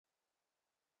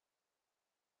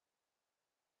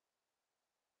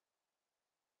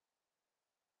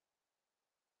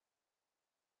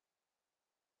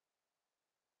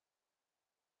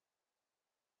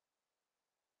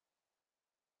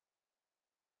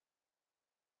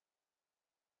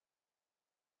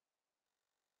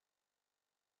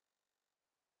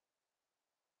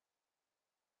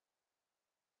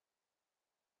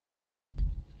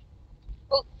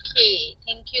Okay,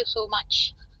 thank you so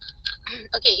much.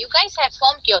 Okay, you guys have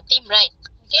formed your team, right?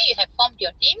 Okay, you have formed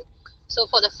your team. So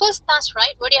for the first task,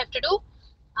 right, what do you have to do?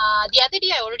 The other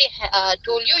day I already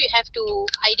told you, you have to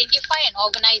identify an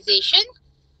organization,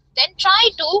 then try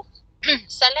to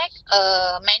select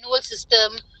a manual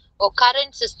system or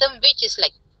current system which is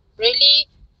like really,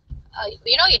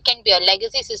 it can be a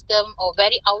legacy system or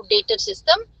very outdated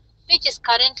system which is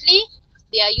currently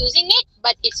they are using it,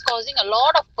 but it's causing a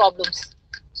lot of problems.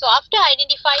 So after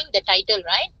identifying the title,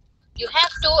 right, you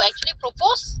have to actually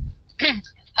propose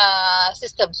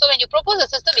system. So when you propose a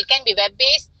system, it can be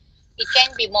web-based, it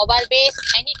can be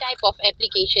mobile-based, any type of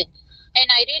application. And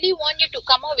I really want you to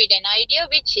come up with an idea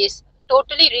which is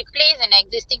totally replace an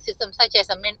existing system such as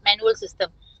a manual system,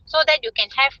 so that you can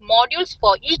have modules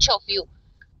for each of you.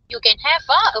 You can have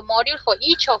a module for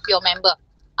each of your member.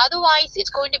 Otherwise, it's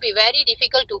going to be very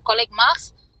difficult to collect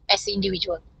marks as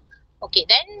individual. Okay,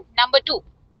 then number 2,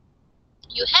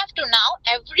 you have to now,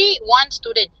 every one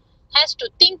student has to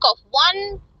think of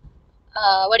one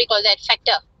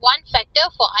one factor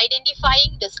for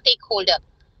identifying the stakeholder.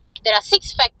 There are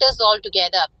 6 factors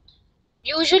altogether.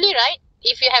 Usually, right,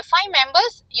 if you have 5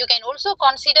 members, you can also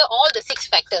consider all the 6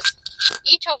 factors.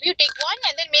 Each of you take one,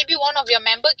 and then maybe one of your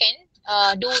member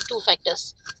can do 2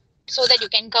 factors, so that you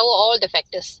can cover all the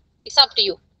factors. It's up to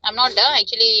you. I'm not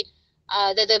actually,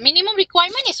 the minimum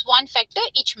requirement is 1 factor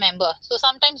each member. So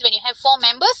sometimes when you have 4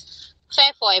 members,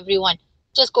 fair for everyone,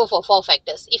 just go for 4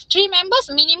 factors. If 3 members,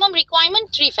 minimum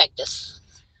requirement 3 factors.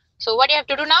 So what you have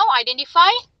to do now,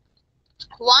 identify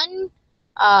one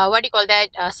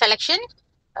selection,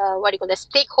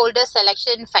 stakeholder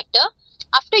selection factor.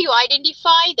 After you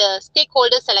identify the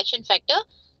stakeholder selection factor,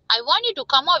 I want you to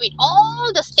come up with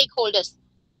all the stakeholders.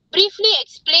 Briefly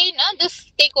explain this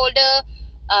stakeholder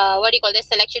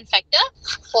selection factor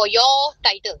for your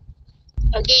title.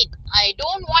 Again, I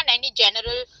don't want any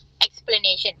general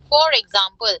explanation. For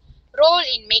example, role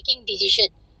in making decision.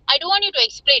 I don't want you to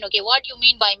explain, okay, what you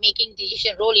mean by making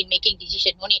decision, role in making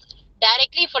decision. Only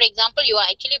directly, for example, you are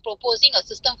actually proposing a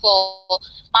system for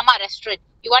Mama restaurant.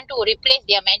 You want to replace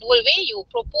their manual way, you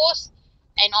propose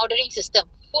an ordering system,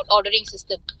 food ordering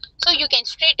system. So you can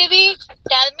straight away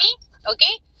tell me,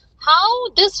 okay, how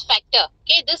this factor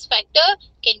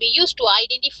can be used to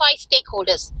identify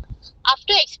stakeholders.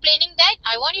 After explaining that,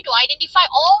 I want you to identify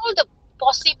all the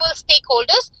possible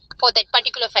stakeholders for that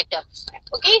particular factor.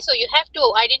 Okay, so you have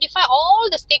to identify all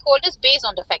the stakeholders based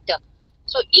on the factor.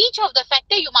 So each of the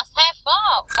factor, you must have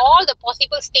all the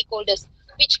possible stakeholders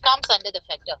which comes under the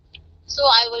factor. So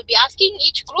I will be asking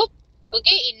each group,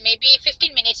 okay, in maybe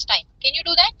 15 minutes time. Can you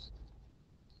do that?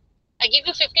 I give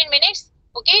you 15 minutes.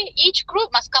 Okay, each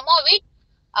group must come up with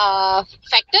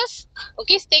factors,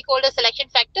 okay, stakeholder selection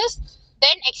factors.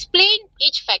 Then explain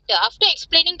each factor. After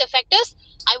explaining the factors,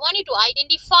 I want you to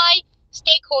identify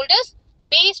stakeholders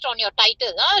based on your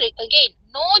title. Again,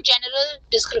 no general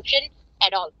description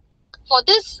at all. For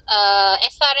this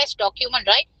SRS document,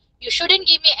 right, you shouldn't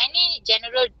give me any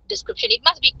general description. It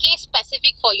must be case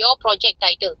specific for your project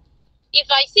title. If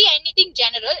I see anything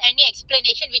general, any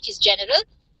explanation which is general,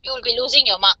 you will be losing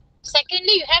your mark.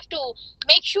 Secondly, you have to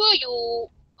make sure you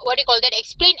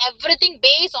explain everything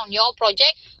based on your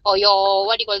project or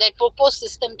your proposed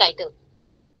system title.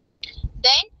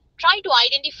 Then try to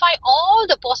identify all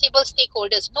the possible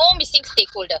stakeholders, no missing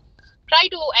stakeholder. Try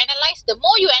to analyze. The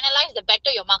more you analyze, the better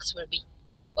your marks will be.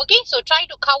 Okay, so try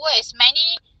to cover as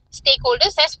many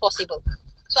stakeholders as possible.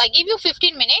 So I give you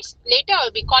 15 minutes. Later I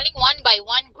will be calling one by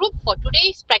one group for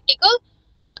today's practical.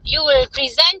 You will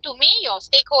present to me your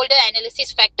stakeholder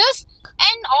analysis factors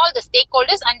and all the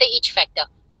stakeholders under each factor.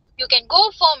 You can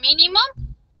go for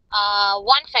minimum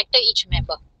 1 factor each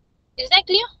member. Is that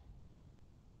clear?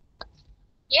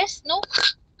 Yes? No?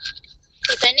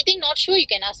 If anything not sure, you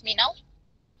can ask me now.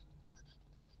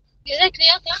 Is that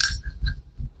clear, class?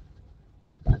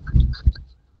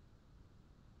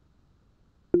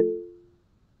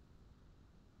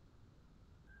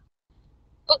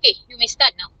 Okay, you may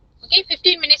start now. Okay,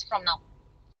 15 minutes from now.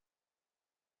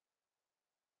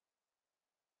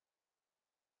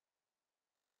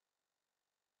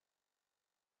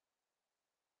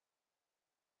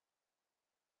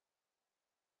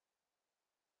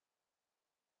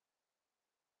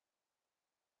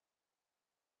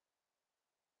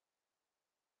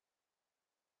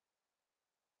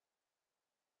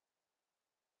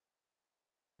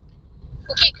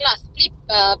 Okay, class,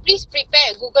 please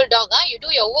prepare a Google Doc. You do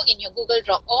your work in your Google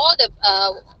Doc. All the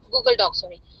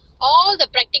all the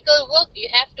practical work you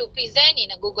have to present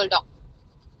in a Google Doc.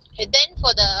 And then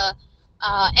for the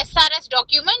SRS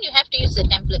document, you have to use the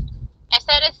template.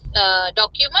 SRS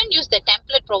document, use the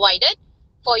template provided.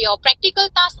 for your practical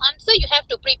task answer, you have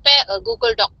to prepare a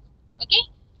Google Doc. Okay.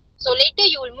 So later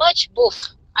you will merge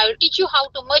both. I will teach you how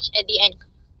to merge at the end.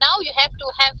 Now you have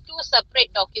to have two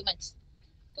separate documents.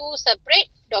 Two separate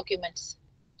documents.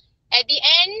 At the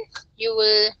end, you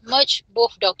will merge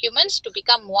both documents to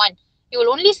become one. You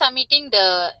will only submitting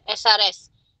the SRS.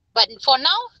 But for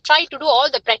now, try to do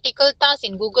all the practical tasks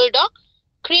in Google Doc.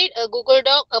 Create a Google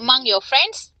Doc among your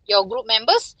friends, your group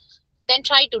members. Then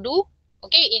try to do,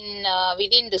 okay, in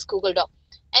within this Google Doc.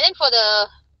 And then for the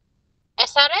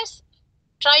SRS,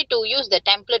 try to use the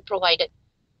template provided.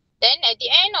 Then at the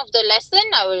end of the lesson,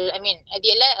 at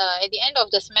the end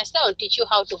of the semester, I will teach you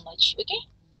how to merge. Okay.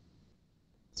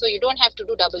 So you don't have to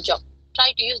do double job.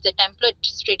 Try to use the template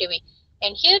straight away.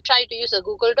 And here try to use a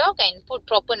Google Doc and put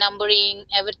proper numbering,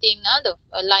 everything, the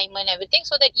alignment, everything,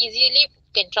 so that easily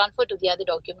can transfer to the other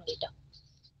document later.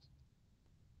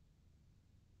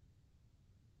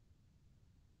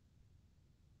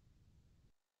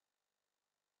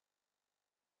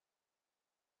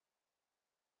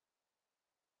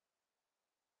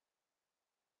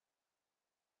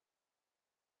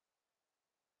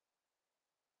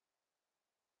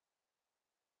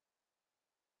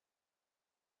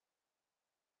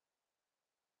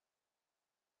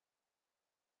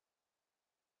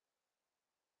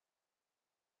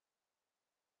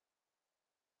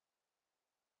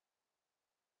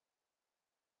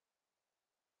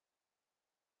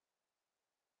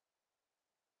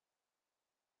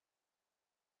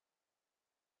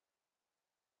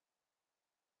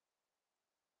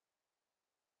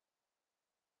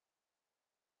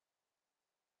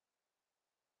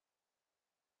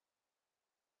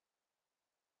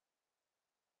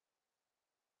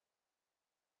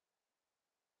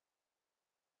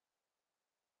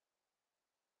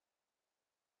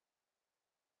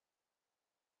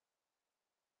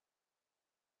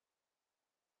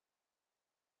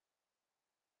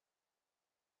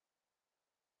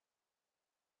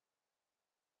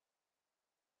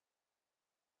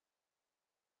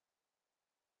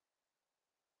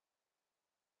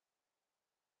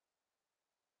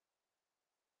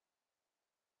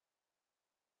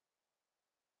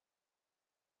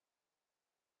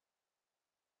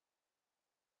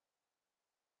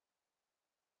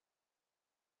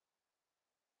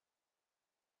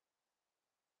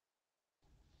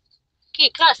 Okay,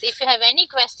 class, if you have any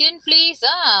question, please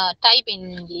type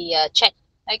in the chat.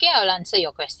 Okay, I will answer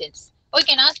your questions. Or you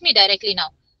can ask me directly now.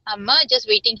 I'm just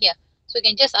waiting here. So you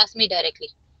can just ask me directly.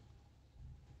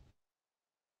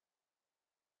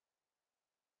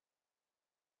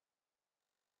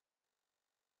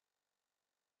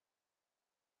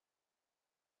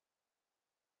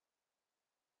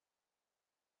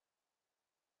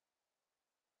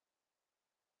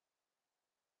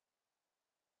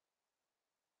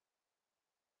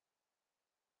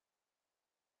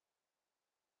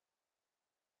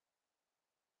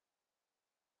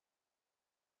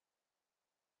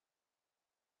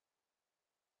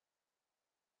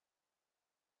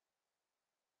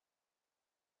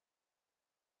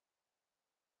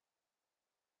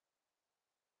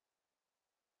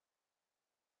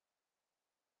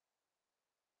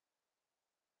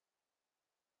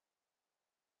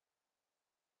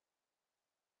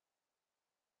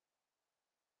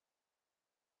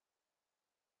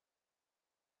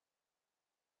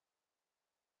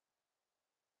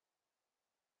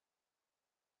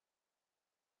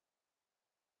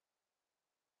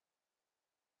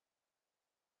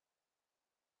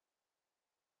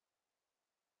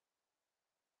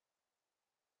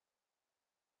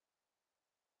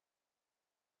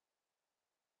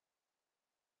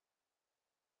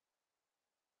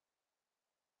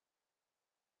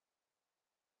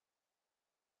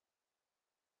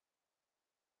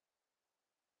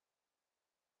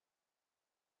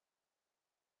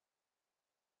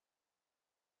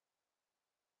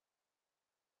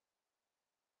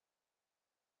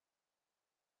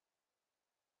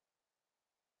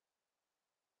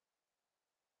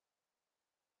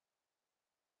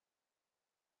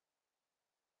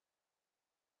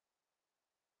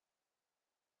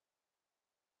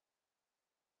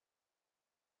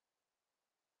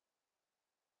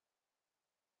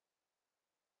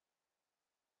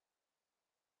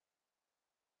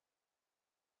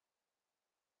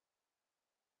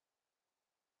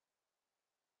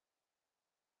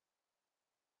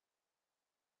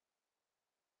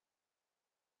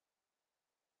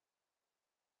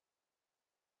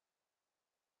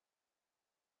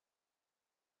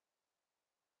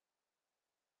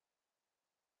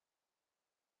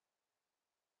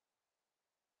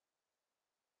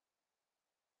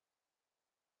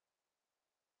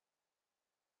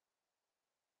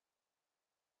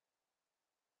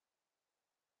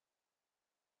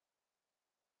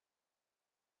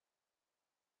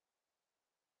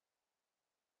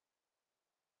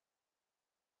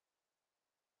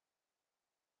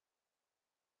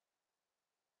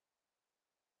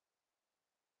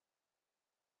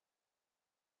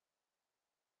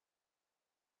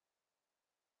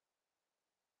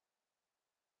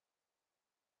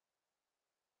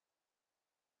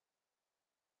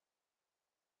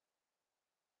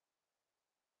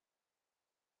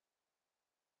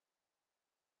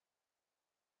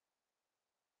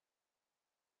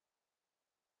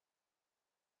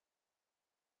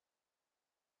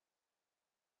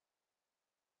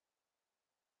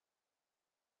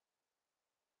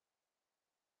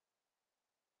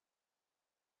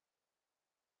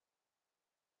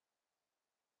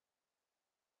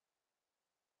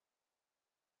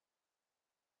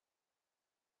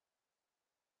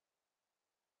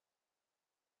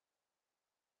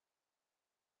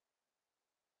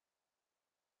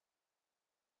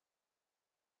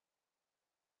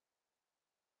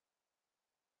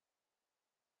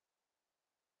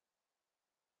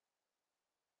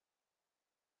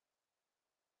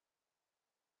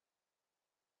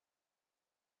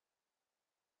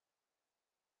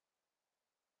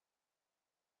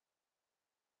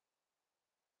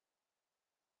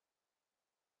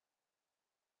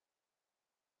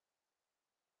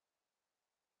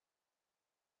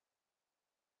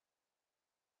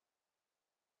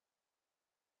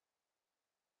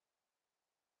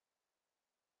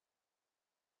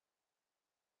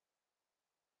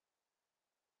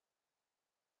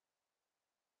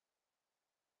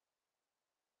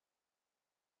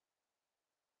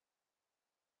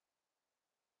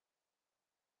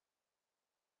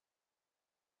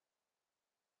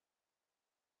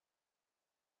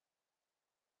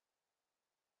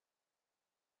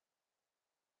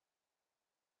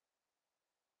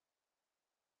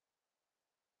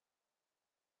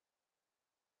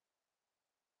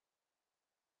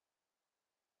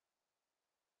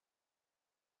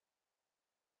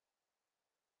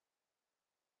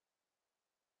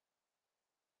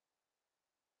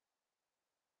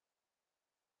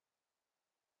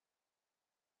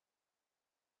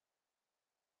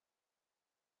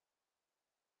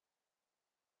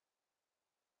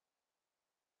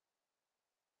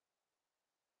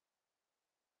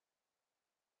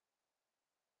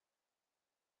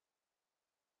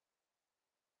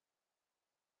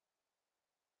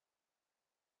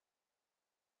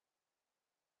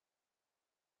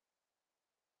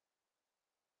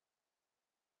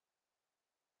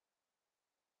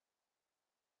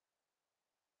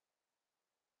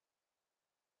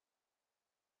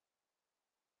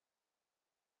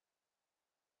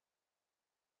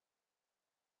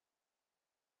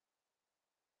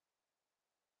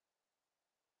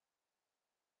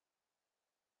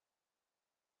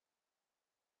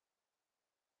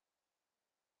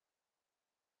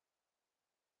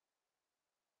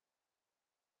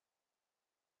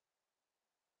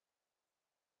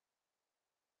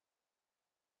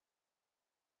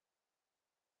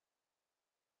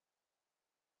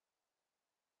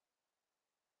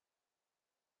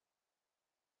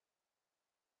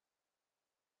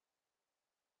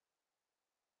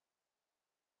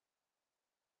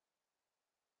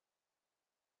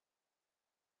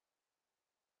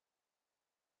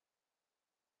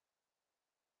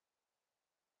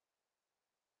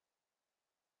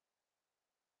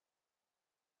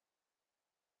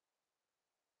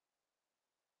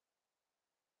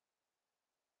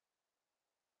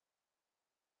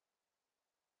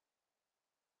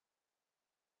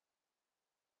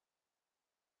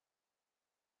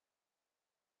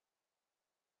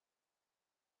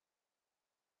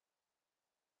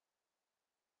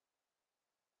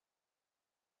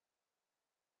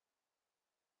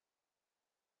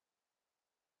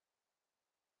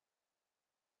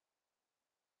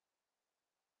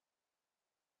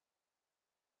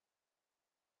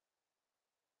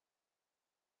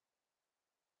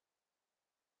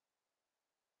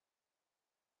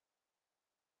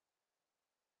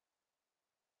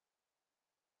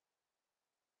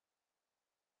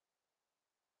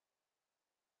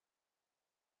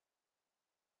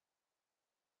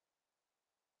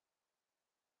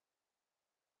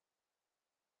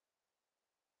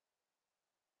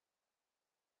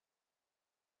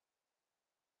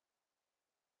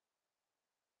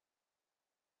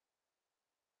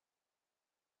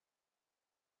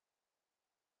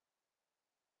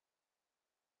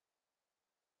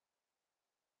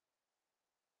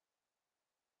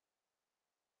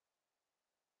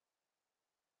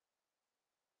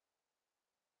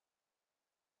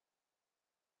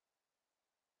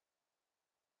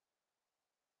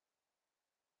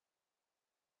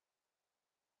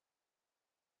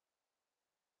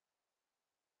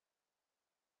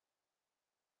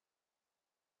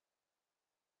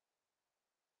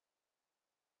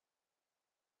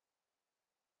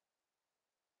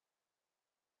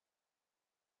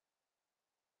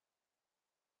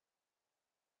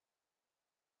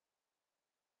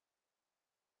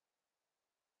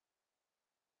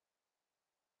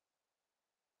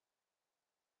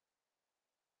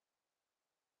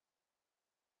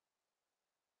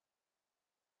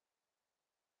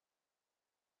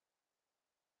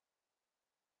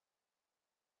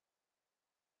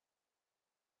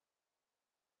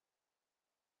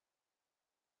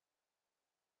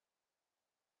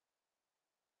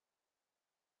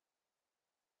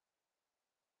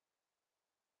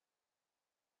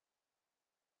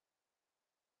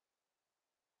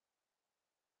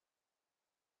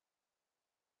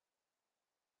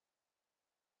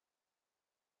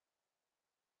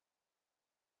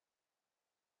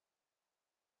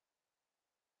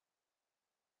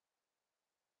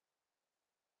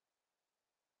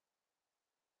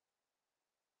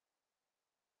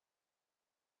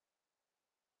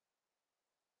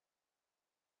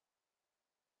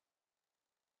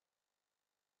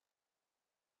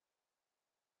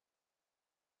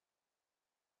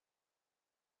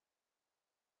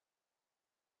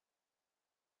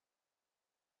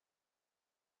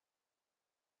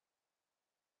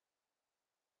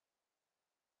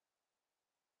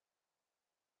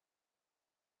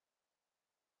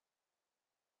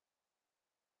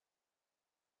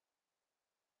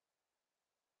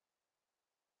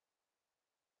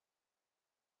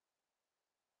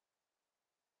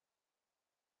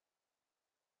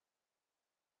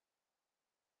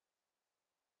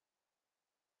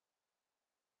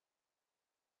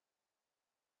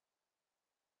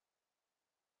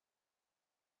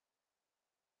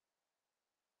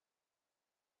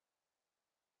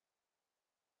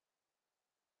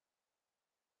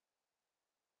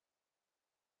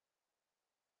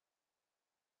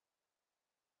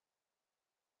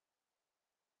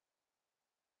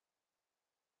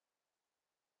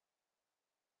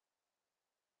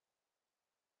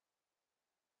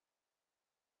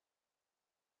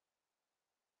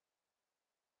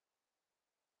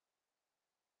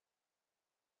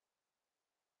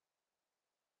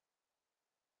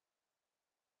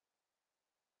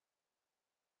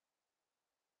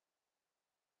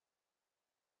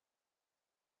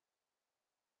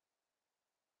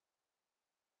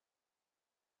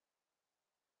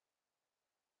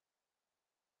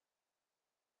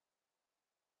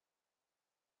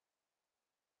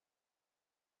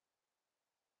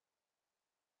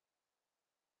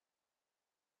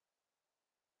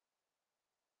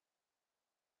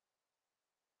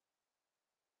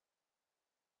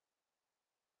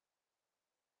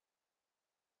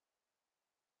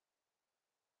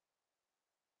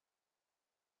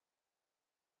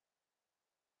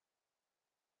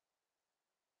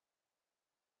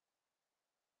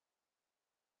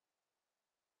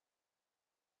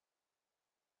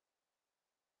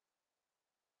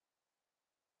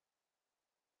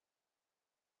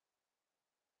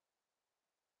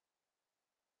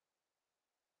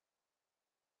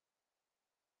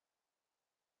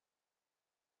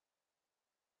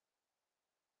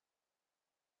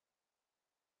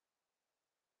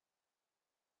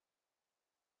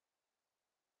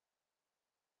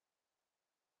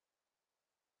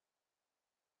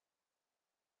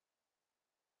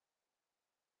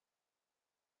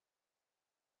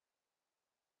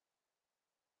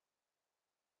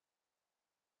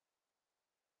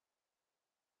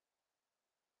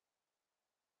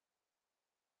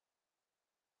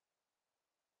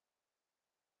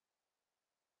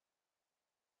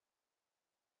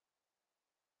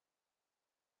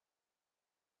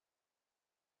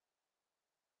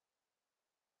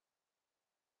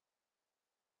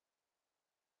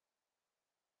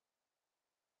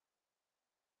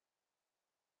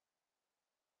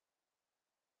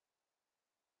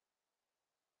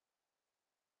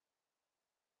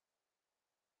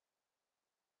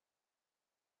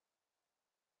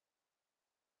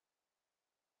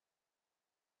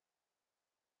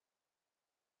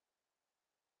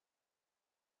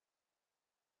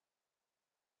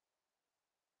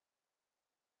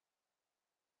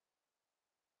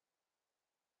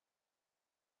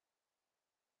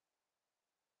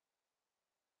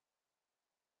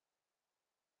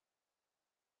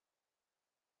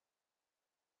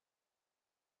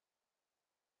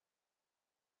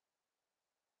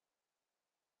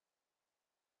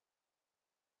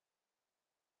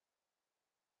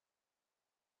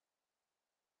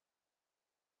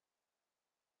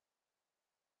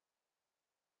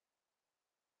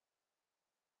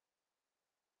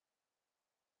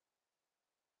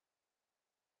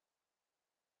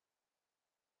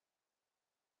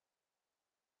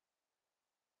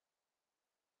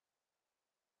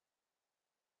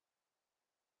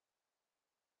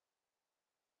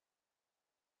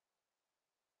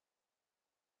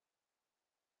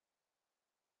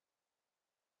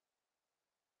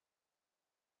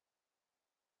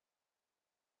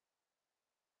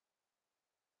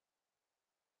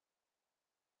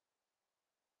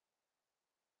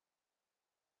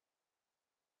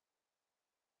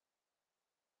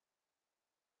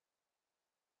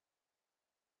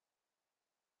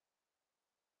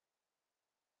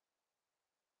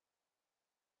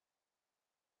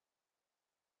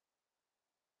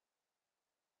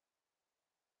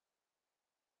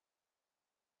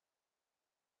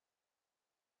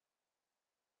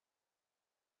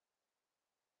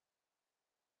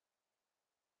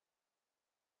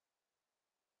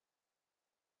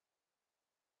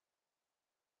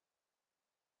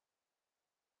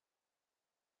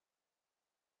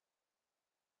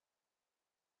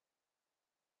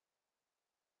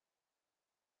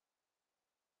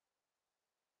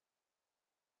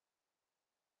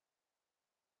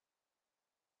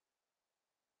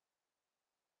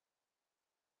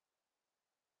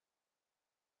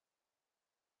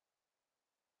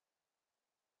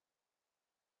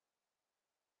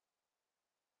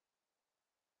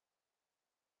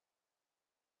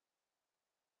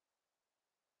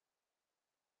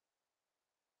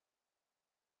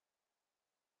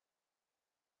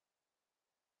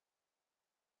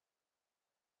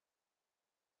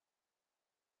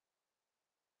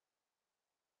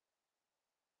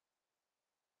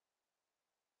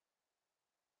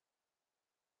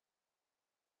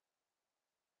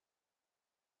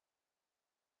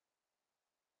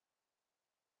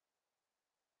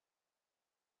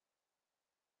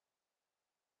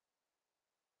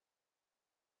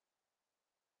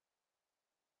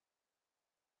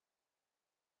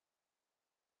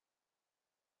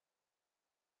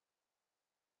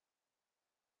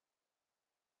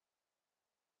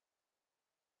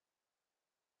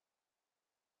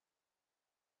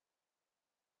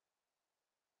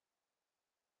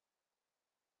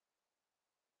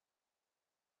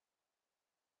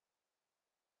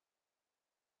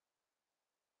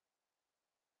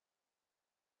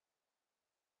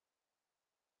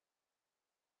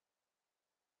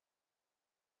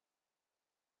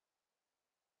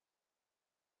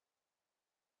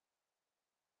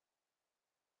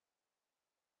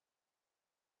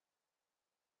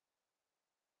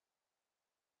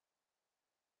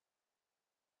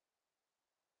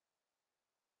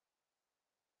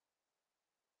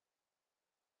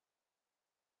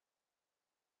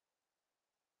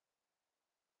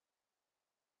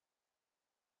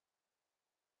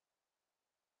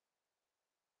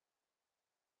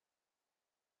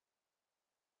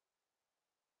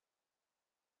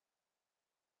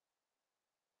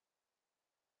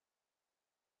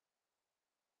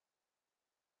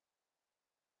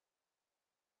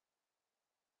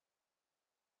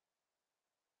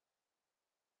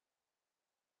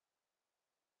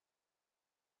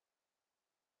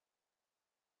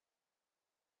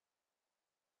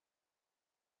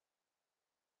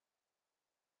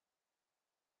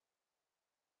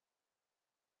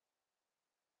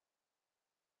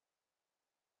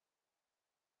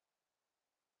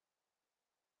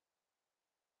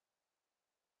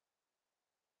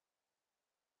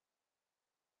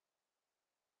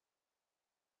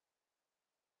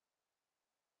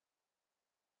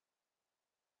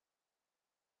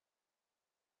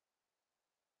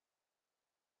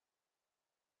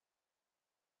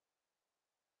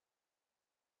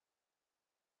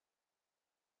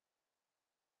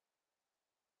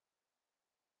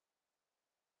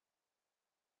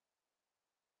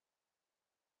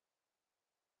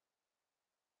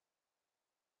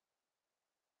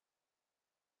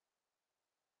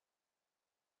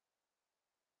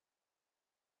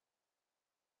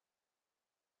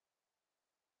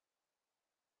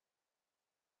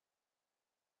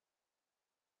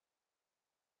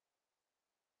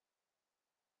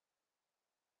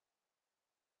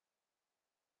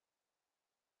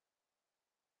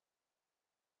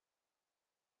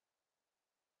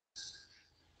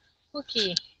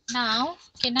 Okay, now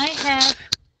can I have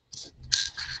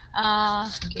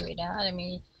okay, wait, let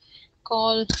me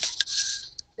call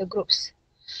the groups.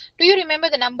 Do you remember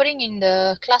the numbering in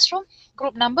the classroom?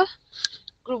 Group number?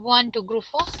 Group 1 to group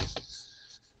 4?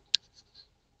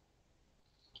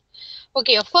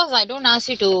 Okay, of course, I don't ask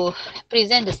you to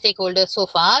present the stakeholders so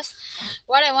fast.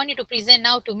 What I want you to present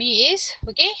now to me is,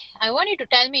 okay, I want you to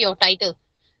tell me your title.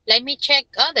 Let me check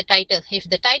the title. If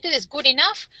the title is good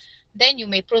enough, then you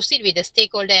may proceed with the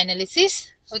stakeholder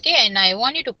analysis. Okay, and I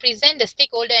want you to present the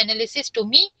stakeholder analysis to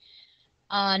me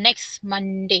next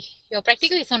Monday. Your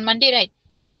practical is on Monday, right?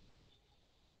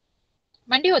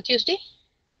 Monday or Tuesday?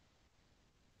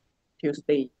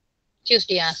 Tuesday.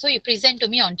 Tuesday. So you present to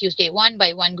me on Tuesday, one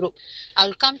by one group.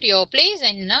 I'll come to your place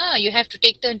and you have to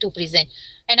take turn to present.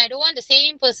 And I don't want the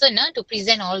same person to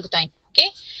present all the time. Okay.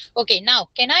 Okay. Now,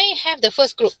 can I have the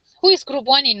first group? Who is group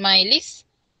 1 in my list?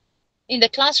 In the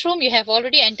classroom, you have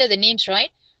already entered the names,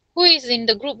 right? Who is in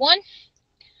the group 1?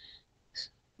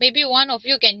 Maybe one of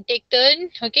you can take turn.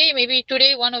 Okay. Maybe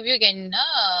today one of you can,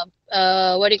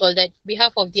 what do you call that?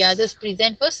 Behalf of the others,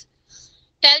 present first.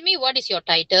 Tell me what is your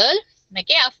title.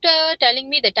 Okay, after telling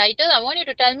me the title, I want you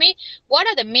to tell me what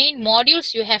are the main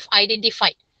modules you have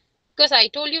identified. Because I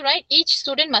told you, right, each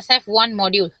student must have one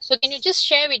module. So can you just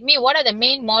share with me what are the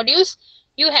main modules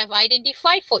you have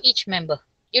identified for each member?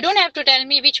 You don't have to tell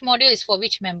me which module is for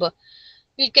which member.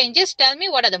 You can just tell me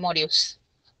what are the modules.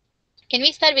 Can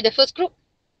we start with the first group?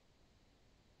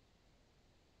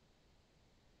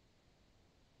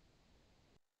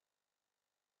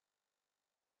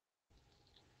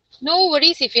 No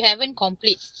worries if you haven't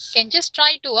complete. Can just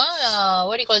try to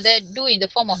what do you call that? Do in the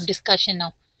form of discussion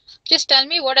now. Just tell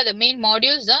me what are the main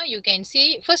modules. You can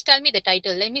see. First, tell me the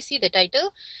title. Let me see the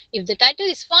title. If the title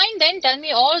is fine, then tell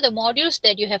me all the modules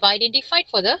that you have identified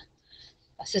for the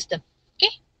system. Okay.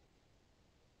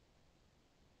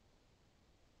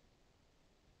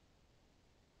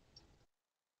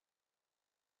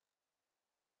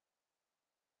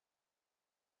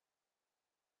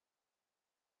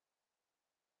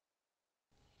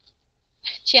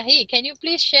 Chiahi, can you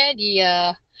please share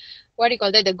the what do you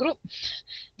call that? The group,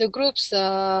 the groups.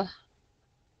 Chiahi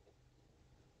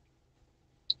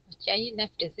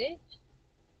left, is it?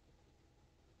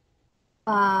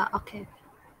 Okay.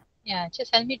 Yeah,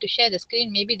 just help me to share the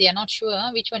screen. Maybe they are not sure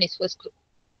which one is first group.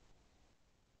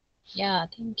 Yeah,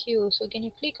 thank you. So can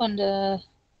you click on the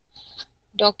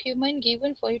document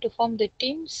given for you to form the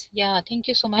teams? Yeah, thank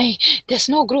you so much. There's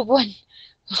no group 1.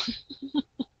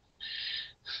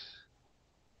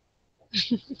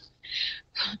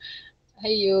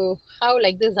 Ayo, how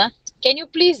like this, Can you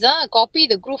please copy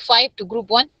the group 5 to group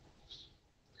 1?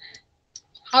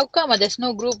 How come there's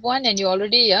no group 1 and you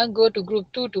already go to group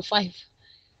 2 to 5?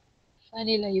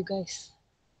 Funny lah, you guys.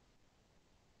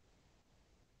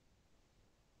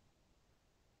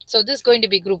 So this is going to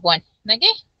be group 1,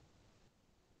 okay?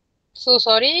 So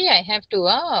sorry, I have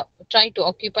to try to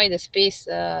occupy the space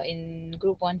in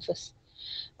group 1 first.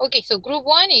 Okay, so group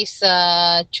 1 is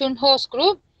Chun Ho's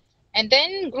group, and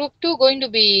then group 2 going to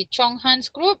be Chong Han's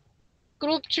group,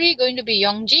 group 3 going to be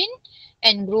Yongjin,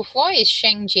 and group 4 is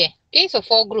Sheng Jie. Okay, so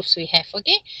 4 groups we have.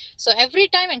 Okay, so every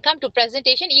time I come to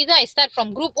presentation, either I start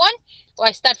from group 1 or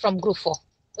I start from group 4.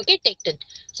 Okay, take turn.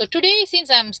 So today,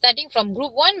 since I'm starting from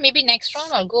group 1, maybe next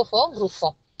round I'll go for group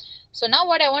 4. So now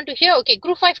what I want to hear, okay,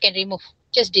 group 5 can remove.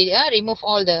 Just remove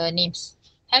all the names.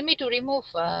 Help me to remove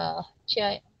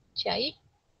Chai.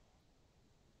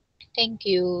 Thank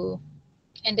you.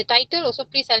 And the title also,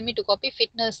 please help me to copy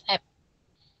fitness app.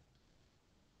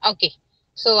 Okay.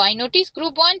 So I noticed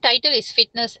group 1 title is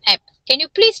fitness app. Can you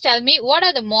please tell me what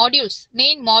are the modules,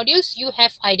 main modules you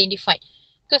have identified?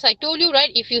 Because I told you,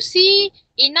 right, if you see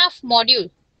enough module,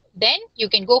 then you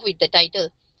can go with the title.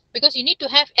 Because you need to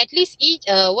have at least each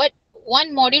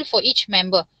one module for each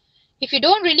member. If you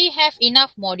don't really have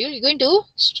enough module, you're going to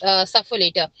suffer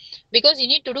later. Because you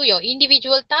need to do your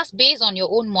individual task based on your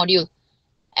own module.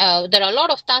 There are a lot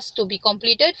of tasks to be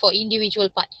completed for individual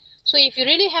part. So if you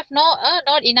really have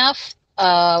not enough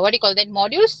what do you call that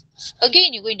modules,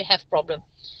 again you're going to have problem.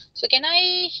 So can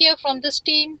I hear from this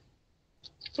team?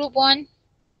 Group 1,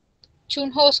 Chun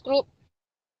Ho's group.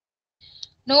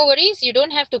 No worries, you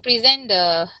don't have to present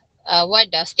the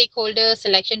stakeholder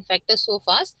selection factor so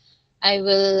fast. I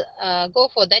will go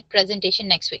for that presentation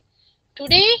next week.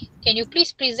 Today, can you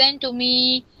please present to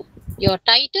me your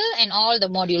title and all the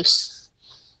modules?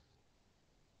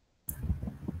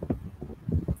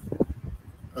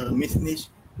 Miss Nish,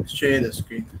 share the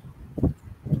screen.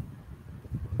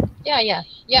 Yeah,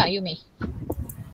 you may.